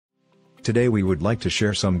Today we would like to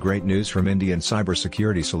share some great news from Indian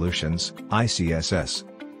Cybersecurity Solutions, ICSS.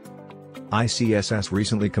 ICSS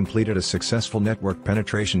recently completed a successful network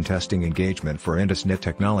penetration testing engagement for Indus Net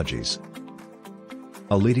Technologies,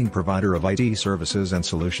 a leading provider of IT services and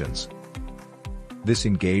solutions. This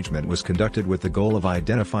engagement was conducted with the goal of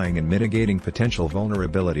identifying and mitigating potential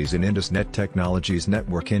vulnerabilities in Indus Net Technologies'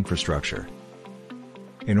 network infrastructure.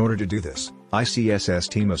 In order to do this, ICSS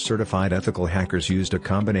team of certified ethical hackers used a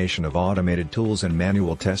combination of automated tools and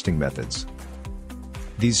manual testing methods.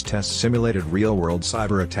 These tests simulated real-world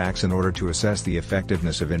cyber attacks in order to assess the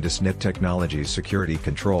effectiveness of Indus Net Technologies' security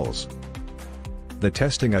controls. The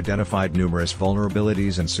testing identified numerous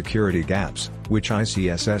vulnerabilities and security gaps, which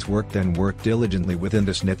ICSS worked diligently with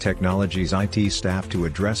Indus Net Technologies IT staff to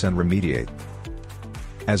address and remediate.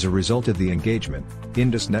 As a result of the engagement,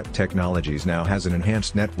 Indus Net Technologies now has an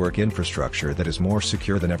enhanced network infrastructure that is more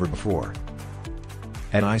secure than ever before.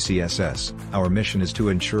 At ICSS, our mission is to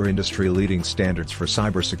ensure industry-leading standards for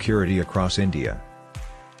cybersecurity across India.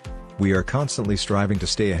 We are constantly striving to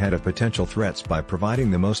stay ahead of potential threats by providing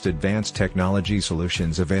the most advanced technology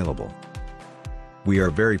solutions available. We are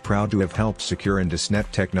very proud to have helped secure Indus Net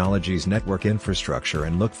Technologies' network infrastructure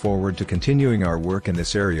and look forward to continuing our work in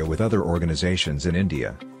this area with other organizations in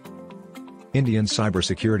India. Indian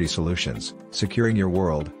Cybersecurity Solutions, securing your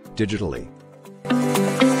world, digitally.